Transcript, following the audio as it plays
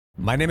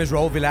My name is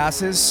Raul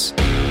Villacis,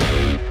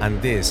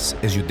 and this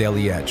is your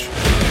Daily Edge.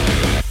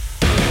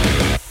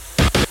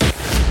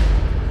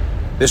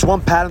 There's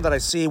one pattern that I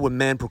see when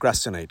men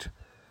procrastinate,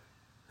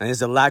 and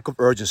it's the lack of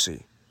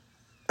urgency.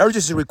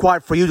 Urgency is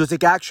required for you to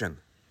take action.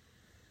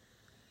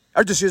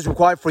 Urgency is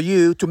required for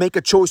you to make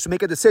a choice, to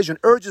make a decision.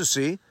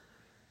 Urgency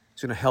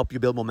is going to help you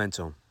build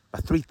momentum.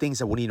 But three things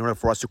that we need in order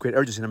for us to create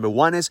urgency. Number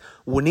one is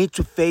we need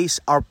to face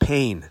our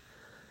pain.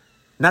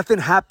 Nothing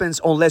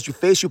happens unless you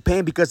face your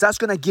pain, because that's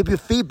going to give you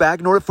feedback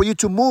in order for you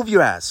to move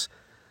your ass.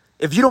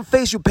 If you don't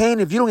face your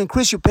pain, if you don't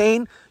increase your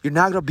pain, you're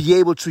not going to be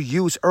able to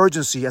use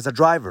urgency as a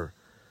driver.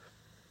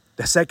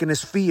 The second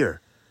is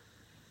fear.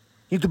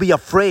 You need to be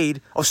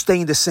afraid of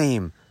staying the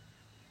same.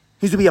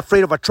 You need to be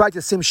afraid of attracting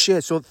the same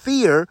shit. So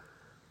fear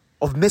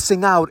of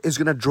missing out is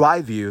going to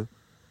drive you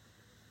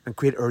and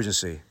create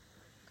urgency.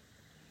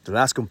 The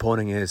last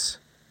component is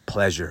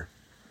pleasure.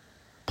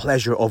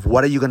 Pleasure of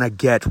what are you going to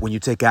get when you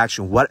take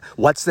action?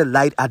 What's the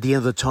light at the end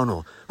of the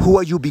tunnel? Who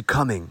are you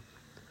becoming?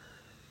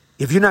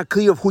 If you're not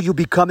clear of who you're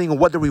becoming and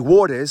what the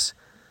reward is,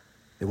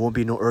 there won't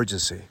be no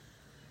urgency.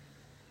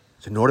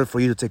 So in order for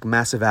you to take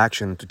massive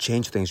action to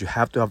change things, you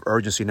have to have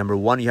urgency. Number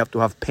one, you have to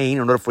have pain in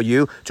order for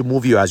you to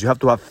move your ass. You have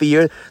to have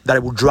fear that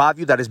it will drive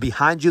you, that is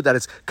behind you, that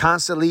is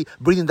constantly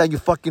breathing down your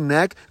fucking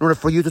neck in order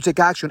for you to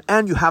take action.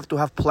 And you have to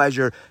have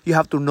pleasure. You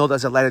have to know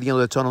there's a light at the end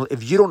of the tunnel.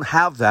 If you don't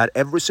have that,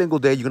 every single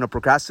day you're going to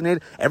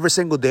procrastinate. Every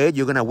single day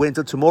you're going to wait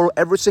until tomorrow.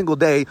 Every single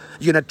day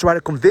you're going to try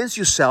to convince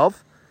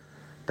yourself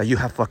that you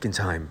have fucking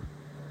time.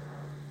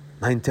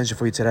 My intention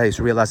for you today is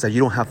to realize that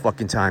you don't have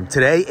fucking time.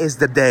 Today is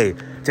the day.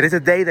 Today's the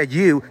day that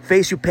you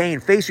face your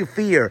pain, face your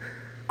fear,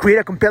 create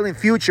a compelling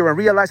future, and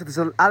realize that there's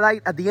a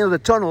light at the end of the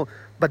tunnel,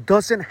 but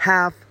doesn't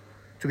have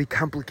to be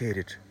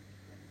complicated.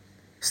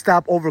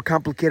 Stop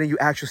overcomplicating your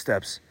action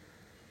steps.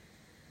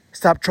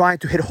 Stop trying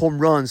to hit home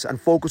runs and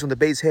focus on the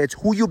base hits.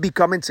 Who you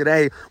becoming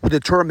today will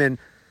determine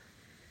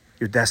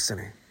your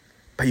destiny.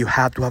 But you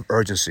have to have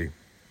urgency.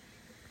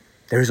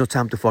 There is no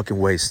time to fucking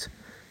waste.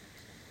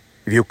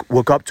 If you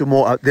woke up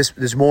tomorrow,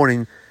 this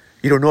morning,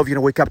 you don't know if you're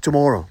going to wake up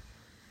tomorrow.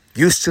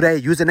 Use today,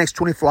 use the next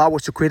 24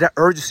 hours to create that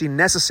urgency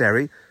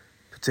necessary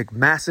to take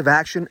massive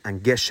action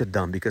and get shit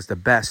done, because the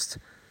best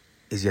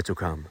is yet to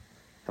come.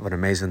 Have an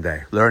amazing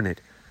day. Learn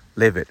it,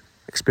 live it,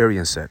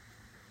 experience it.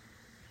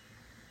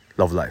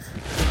 Love life.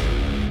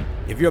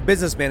 If you're a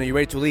businessman and you're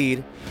ready to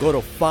lead, go to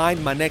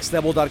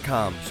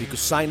findmynextlevel.com so you can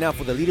sign up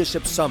for the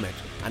Leadership Summit,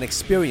 an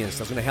experience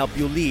that's going to help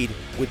you lead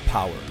with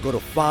power. Go to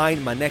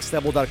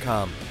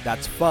findmynextlevel.com.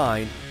 That's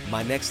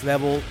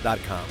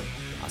findmynextlevel.com.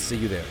 I'll see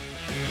you there.